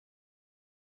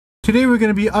Today we're going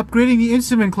to be upgrading the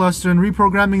instrument cluster and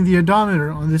reprogramming the odometer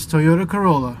on this Toyota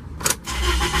Corolla.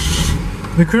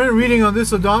 The current reading on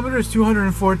this odometer is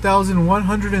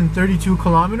 204,132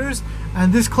 kilometers,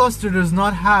 and this cluster does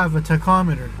not have a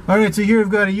tachometer. Alright, so here we've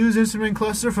got a used instrument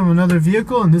cluster from another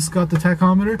vehicle, and this got the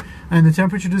tachometer and the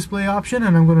temperature display option,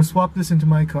 and I'm going to swap this into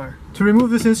my car. To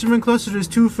remove this instrument cluster, there's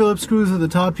two Phillips screws at the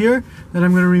top here that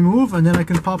I'm going to remove, and then I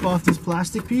can pop off this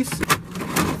plastic piece.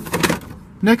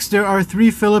 Next, there are three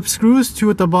Phillips screws,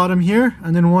 two at the bottom here,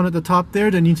 and then one at the top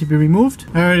there that need to be removed.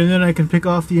 Alright, and then I can pick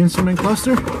off the instrument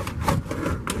cluster.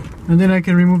 And then I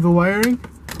can remove the wiring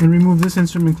and remove this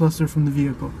instrument cluster from the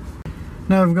vehicle.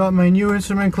 Now I've got my new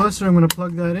instrument cluster, I'm going to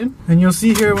plug that in. And you'll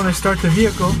see here when I start the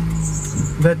vehicle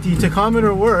that the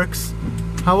tachometer works.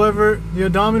 However, the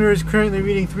odometer is currently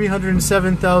reading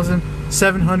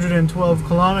 307,712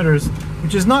 kilometers,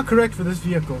 which is not correct for this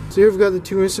vehicle. So here we've got the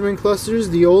two instrument clusters,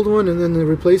 the old one and then the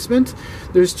replacement.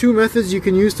 There's two methods you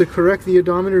can use to correct the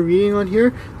odometer reading on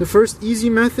here. The first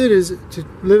easy method is to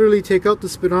literally take out the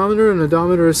speedometer and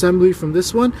odometer assembly from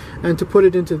this one and to put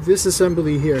it into this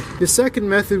assembly here. The second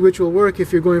method, which will work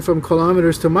if you're going from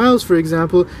kilometers to miles, for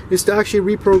example, is to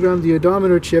actually reprogram the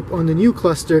odometer chip on the new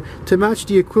cluster to match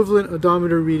the equivalent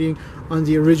odometer reading on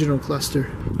the original cluster.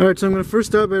 Alright, so I'm going to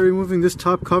first start by removing this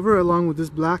top cover along with this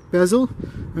black bezel.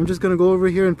 I'm just going to go over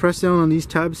here and press down on these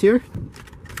tabs here.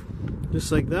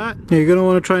 Just like that. Yeah, you're going to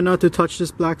want to try not to touch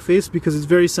this black face because it's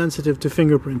very sensitive to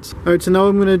fingerprints. Alright, so now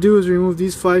what I'm going to do is remove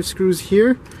these 5 screws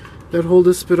here that hold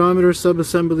the speedometer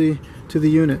sub-assembly to the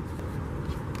unit.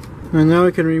 And now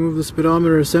I can remove the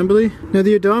speedometer assembly. Now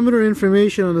the odometer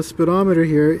information on the speedometer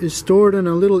here is stored on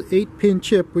a little 8-pin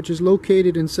chip which is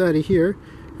located inside of here.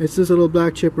 It's this little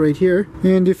black chip right here.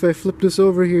 And if I flip this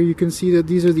over here, you can see that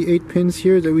these are the 8 pins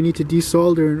here that we need to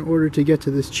desolder in order to get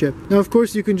to this chip. Now of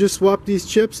course you can just swap these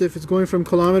chips if it's going from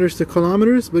kilometers to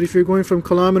kilometers, but if you're going from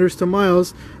kilometers to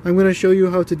miles, I'm going to show you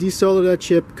how to desolder that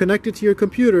chip, connect it to your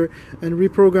computer, and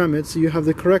reprogram it so you have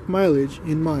the correct mileage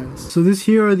in miles. So this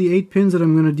here are the 8 pins that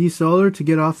I'm going to desolder to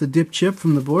get off the dip chip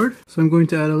from the board. So I'm going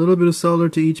to add a little bit of solder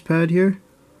to each pad here,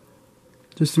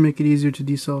 just to make it easier to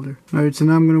desolder. Alright, so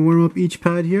now I'm going to warm up each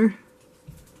pad here.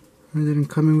 And then I'm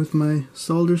coming with my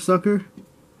solder sucker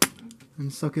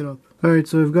and suck it up. Alright,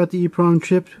 so I've got the EEPROM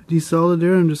chip desoldered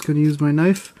there. I'm just going to use my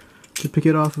knife to pick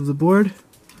it off of the board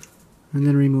and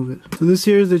then remove it. So this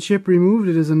here is the chip removed.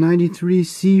 It is a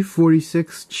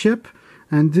 93C46 chip,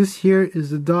 and this here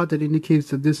is the dot that indicates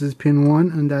that this is pin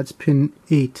 1 and that's pin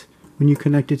 8. When you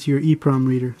connect it to your EEPROM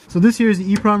reader. So this here is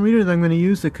the EEPROM reader that I'm going to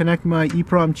use to connect my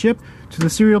EEPROM chip to the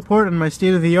serial port on my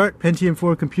state-of-the-art Pentium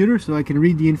 4 computer so I can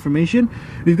read the information.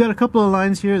 We've got a couple of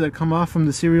lines here that come off from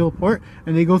the serial port,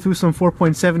 and they go through some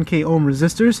 4.7K ohm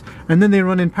resistors, and then they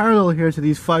run in parallel here to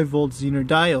these 5-volt Zener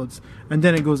diodes, and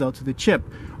then it goes out to the chip.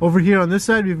 Over here on this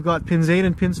side we've got pins 8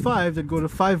 and pins 5 that go to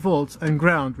 5 volts and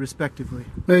ground respectively.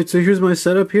 Alright, so here's my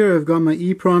setup here. I've got my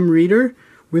EEPROM reader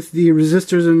with the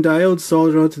resistors and diodes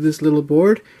soldered onto this little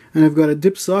board, and I've got a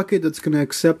dip socket that's going to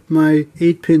accept my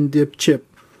 8-pin dip chip.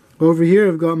 Over here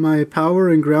I've got my power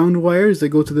and ground wires that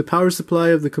go to the power supply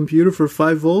of the computer for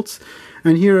 5 volts,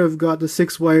 and here I've got the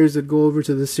 6 wires that go over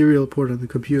to the serial port on the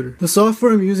computer. The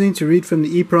software I'm using to read from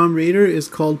the EEPROM reader is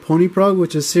called Ponyprog,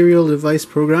 which is Serial Device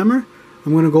Programmer.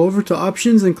 I'm going to go over to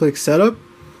Options and click Setup,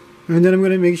 and then I'm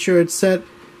going to make sure it's set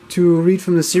to read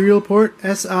from the serial port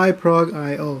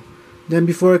SIPROG-IO. Then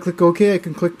before I click OK, I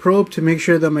can click Probe to make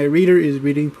sure that my reader is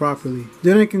reading properly.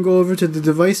 Then I can go over to the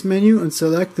device menu and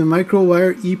select the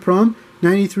microwire EEPROM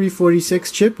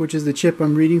 9346 chip, which is the chip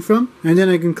I'm reading from. And then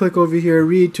I can click over here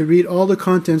Read to read all the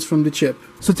contents from the chip.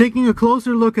 So taking a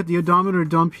closer look at the odometer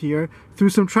dump here, through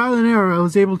some trial and error I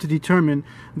was able to determine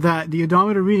that the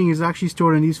odometer reading is actually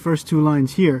stored in these first 2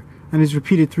 lines here, and is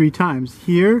repeated 3 times.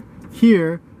 Here,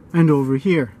 here, and over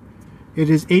here. It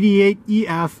is 88,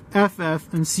 EF,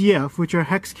 FF, and CF, which are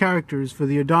hex characters for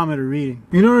the odometer reading.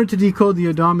 In order to decode the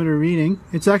odometer reading,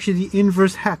 it's actually the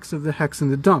inverse hex of the hex in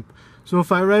the dump. So if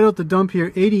I write out the dump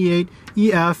here, 88,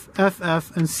 EF,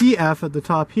 FF, and CF at the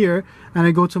top here, and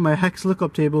I go to my hex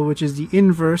lookup table, which is the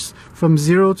inverse from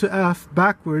 0 to F,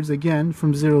 backwards again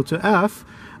from 0 to F,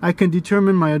 I can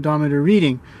determine my odometer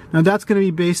reading. Now that's going to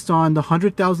be based on the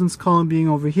 100,000ths column being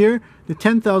over here, the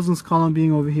 10,000ths column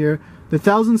being over here, the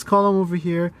thousands column over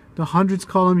here, the hundreds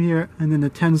column here, and then the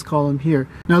tens column here.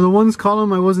 Now the ones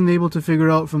column I wasn't able to figure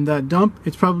out from that dump.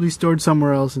 It's probably stored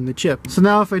somewhere else in the chip. So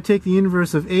now if I take the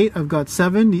inverse of 8, I've got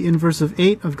 7. The inverse of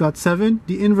 8, I've got 7.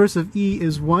 The inverse of E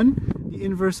is 1. The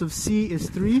inverse of C is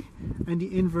 3. And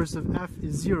the inverse of F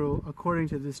is 0 according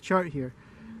to this chart here.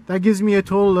 that gives me a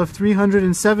total of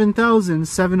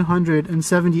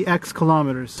 307,770 X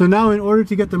kilometers. So now in order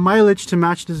to get the mileage to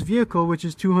match this vehicle, which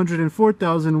is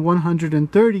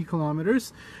 204,130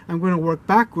 kilometers, I'm going to work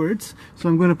backwards. So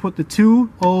I'm going to put the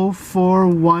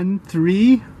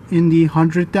 20413 in the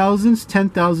hundred thousands,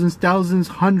 10,000s, thousands,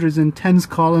 hundreds, and tens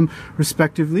column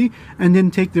respectively, and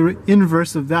then take the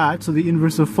inverse of that. So the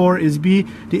inverse of 4 is B,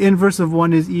 the inverse of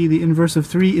 1 is E, the inverse of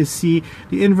 3 is C,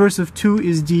 the inverse of 2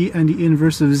 is D, and the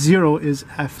inverse of 0 is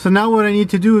F. So now what I need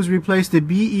to do is replace the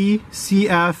BE,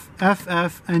 CF,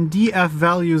 FF, and DF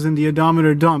values in the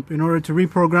odometer dump in order to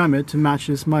reprogram it to match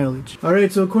this mileage.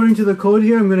 Alright, so according to the code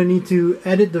here, I'm going to need to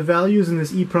edit the values in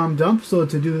this EEPROM dump. So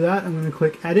to do that, I'm going to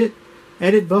click Edit,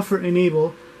 Edit Buffer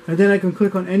Enable, and then I can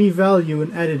click on any value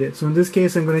and edit it. So in this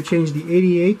case, I'm going to change the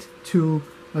 88 to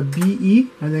a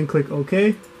BE, and then click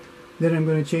OK. Then I'm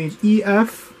going to change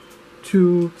EF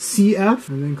to CF,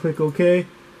 and then click OK.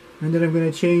 And then I'm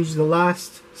going to change the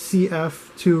last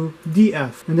CF to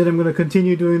DF, and then I'm going to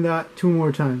continue doing that 2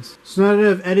 more times. So now that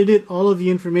I've edited all of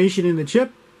the information in the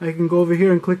chip, I can go over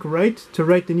here and click Write to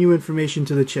write the new information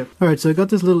to the chip. Alright, so I got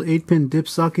this little 8-pin dip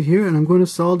socket here, and I'm going to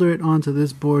solder it onto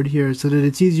this board here so that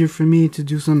it's easier for me to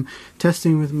do some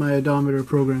testing with my odometer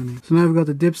programming. So now I've got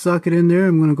the dip socket in there.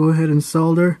 I'm going to go ahead and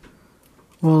solder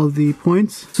all of the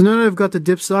points. So now that I've got the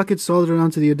dip socket soldered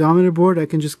onto the odometer board, I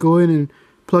can just go in and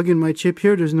plug in my chip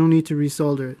here. There's no need to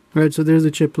resolder it. Alright, so there's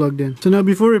the chip plugged in. So now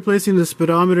before replacing the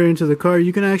speedometer into the car,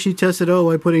 you can actually test it out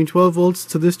by putting 12 volts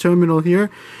to this terminal here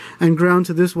and ground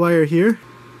to this wire here.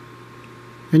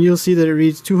 And you'll see that it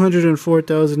reads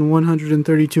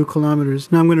 204,132 kilometers.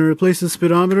 Now I'm going to replace the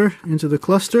speedometer into the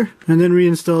cluster and then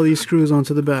reinstall these screws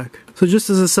onto the back. So just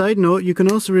as a side note, you can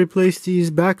also replace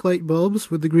these backlight bulbs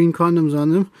with the green condoms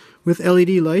on them with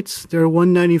LED lights. They're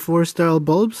 194 style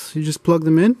bulbs. You just plug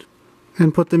them in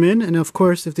and put them in, and of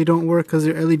course if they don't work because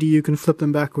they're LED, you can flip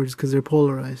them backwards because they're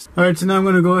polarized. Alright, so now I'm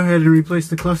going to go ahead and replace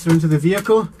the cluster into the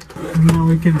vehicle. And now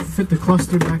we can fit the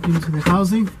cluster back into the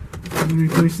housing and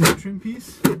replace this trim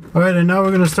piece. Alright, and now we're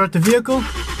going to start the vehicle,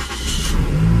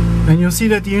 and you'll see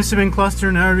that the instrument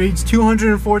cluster now reads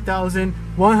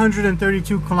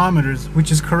 204,132 kilometers,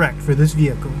 which is correct for this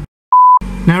vehicle.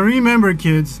 Now remember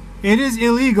kids, it is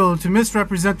illegal to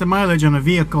misrepresent the mileage on a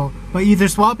vehicle by either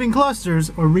swapping clusters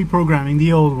or reprogramming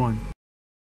the old one.